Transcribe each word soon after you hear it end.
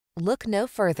Look no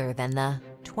further than the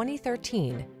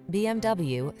 2013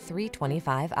 BMW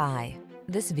 325i.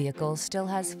 This vehicle still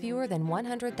has fewer than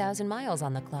 100,000 miles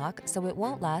on the clock, so it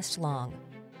won't last long.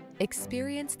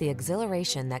 Experience the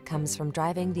exhilaration that comes from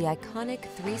driving the iconic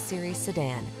 3 Series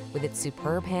sedan. With its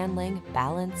superb handling,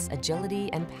 balance, agility,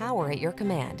 and power at your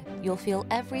command, you'll feel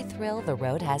every thrill the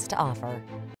road has to offer.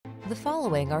 The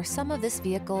following are some of this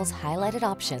vehicle's highlighted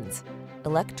options: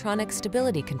 electronic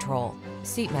stability control,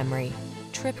 seat memory,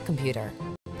 trip computer,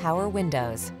 power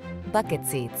windows, bucket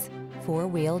seats,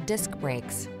 4-wheel disc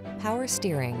brakes, power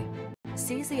steering.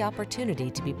 Seize the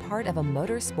opportunity to be part of a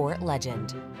motorsport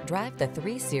legend. Drive the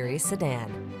 3 Series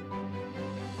sedan.